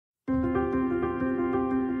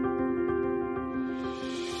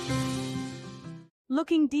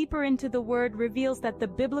Looking deeper into the word reveals that the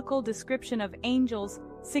biblical description of angels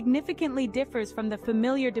significantly differs from the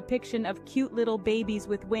familiar depiction of cute little babies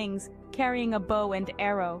with wings carrying a bow and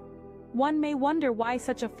arrow. One may wonder why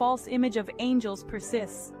such a false image of angels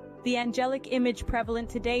persists. The angelic image prevalent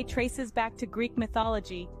today traces back to Greek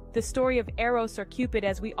mythology, the story of Eros, or Cupid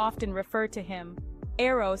as we often refer to him.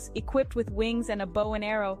 Eros, equipped with wings and a bow and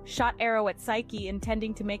arrow, shot arrow at Psyche,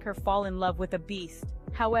 intending to make her fall in love with a beast.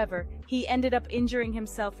 However, he ended up injuring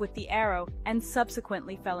himself with the arrow and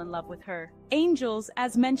subsequently fell in love with her. Angels,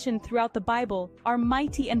 as mentioned throughout the Bible, are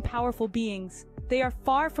mighty and powerful beings. They are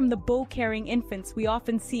far from the bow-carrying infants we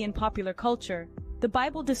often see in popular culture. The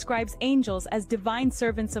Bible describes angels as divine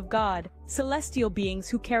servants of God, celestial beings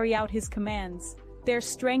who carry out his commands. Their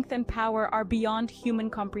strength and power are beyond human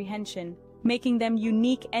comprehension, making them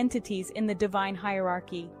unique entities in the divine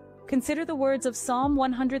hierarchy. Consider the words of Psalm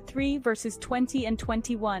 103 verses 20 and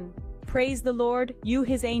 21. Praise the Lord, you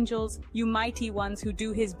his angels, you mighty ones who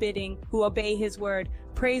do his bidding, who obey his word.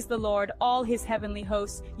 Praise the Lord, all his heavenly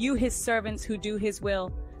hosts, you his servants who do his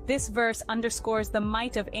will. This verse underscores the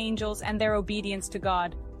might of angels and their obedience to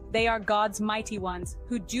God. They are God's mighty ones,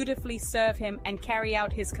 who dutifully serve him and carry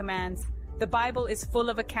out his commands. The Bible is full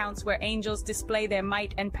of accounts where angels display their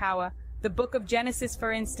might and power. The book of Genesis,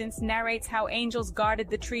 for instance, narrates how angels guarded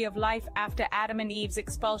the tree of life after Adam and Eve's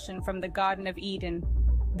expulsion from the Garden of Eden.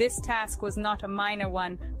 This task was not a minor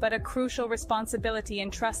one, but a crucial responsibility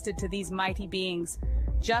entrusted to these mighty beings.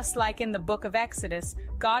 Just like in the book of Exodus,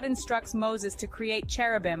 God instructs Moses to create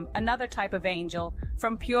cherubim, another type of angel,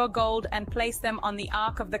 from pure gold and place them on the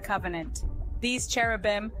Ark of the Covenant. These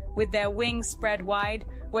cherubim, with their wings spread wide,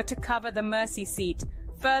 were to cover the mercy seat,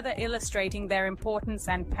 further illustrating their importance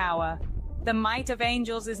and power. The might of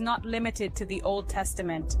angels is not limited to the Old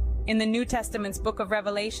Testament. In the New Testament's book of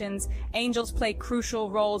Revelations, angels play crucial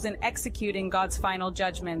roles in executing God's final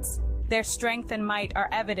judgments. Their strength and might are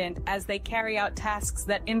evident as they carry out tasks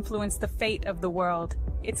that influence the fate of the world.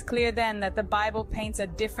 It's clear then that the Bible paints a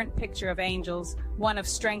different picture of angels, one of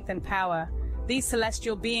strength and power. These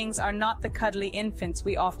celestial beings are not the cuddly infants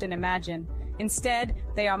we often imagine. Instead,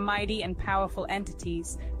 they are mighty and powerful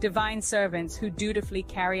entities, divine servants who dutifully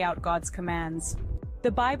carry out God's commands.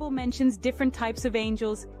 The Bible mentions different types of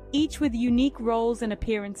angels, each with unique roles and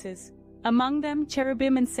appearances. Among them,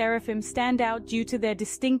 cherubim and seraphim stand out due to their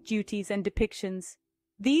distinct duties and depictions.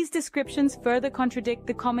 These descriptions further contradict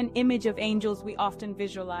the common image of angels we often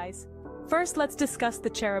visualize. First, let's discuss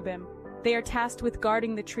the cherubim. They are tasked with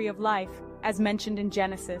guarding the tree of life, as mentioned in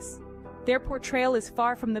Genesis. Their portrayal is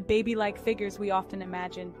far from the baby-like figures we often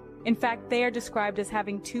imagine. In fact, they are described as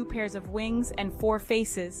having 2 pairs of wings and 4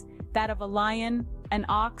 faces, that of a lion, an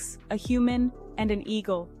ox, a human, and an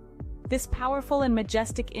eagle. This powerful and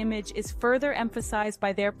majestic image is further emphasized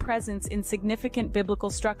by their presence in significant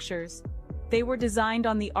biblical structures. They were designed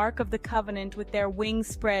on the Ark of the Covenant with their wings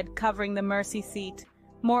spread covering the mercy seat.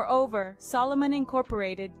 Moreover, Solomon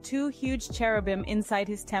incorporated 2 huge cherubim inside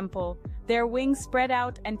his temple, their wings spread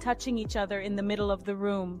out and touching each other in the middle of the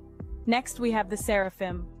room. Next we have the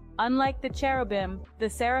seraphim. Unlike the cherubim, the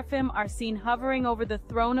seraphim are seen hovering over the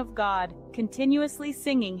throne of God, continuously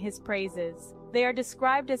singing his praises. They are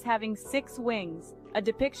described as having 6 wings, a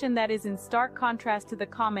depiction that is in stark contrast to the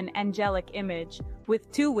common angelic image.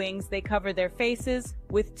 With 2 wings they cover their faces,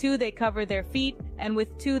 with 2 they cover their feet, and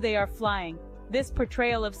with 2 they are flying. This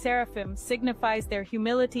portrayal of seraphim signifies their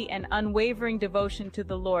humility and unwavering devotion to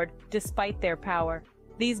the Lord, despite their power.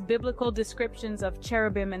 These biblical descriptions of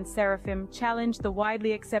cherubim and seraphim challenge the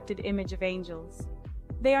widely accepted image of angels.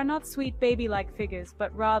 They are not sweet baby-like figures,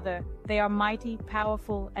 but rather, they are mighty,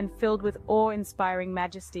 powerful, and filled with awe-inspiring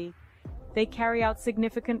majesty. They carry out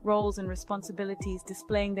significant roles and responsibilities,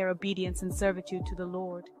 displaying their obedience and servitude to the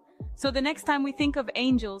Lord. So the next time we think of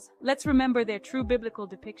angels, let's remember their true biblical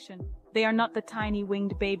depiction. They are not the tiny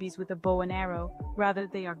winged babies with a bow and arrow. Rather,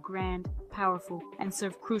 they are grand, powerful, and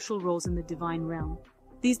serve crucial roles in the divine realm.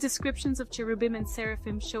 These descriptions of cherubim and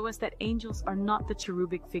seraphim show us that angels are not the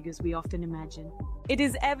cherubic figures we often imagine. It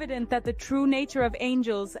is evident that the true nature of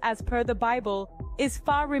angels, as per the Bible, is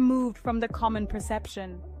far removed from the common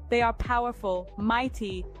perception. They are powerful,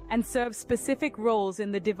 mighty, and serve specific roles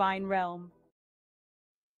in the divine realm.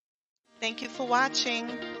 Thank you for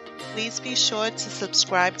watching. Please be sure to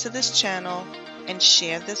subscribe to this channel and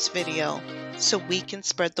share this video so we can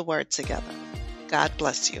spread the word together. God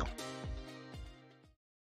bless you.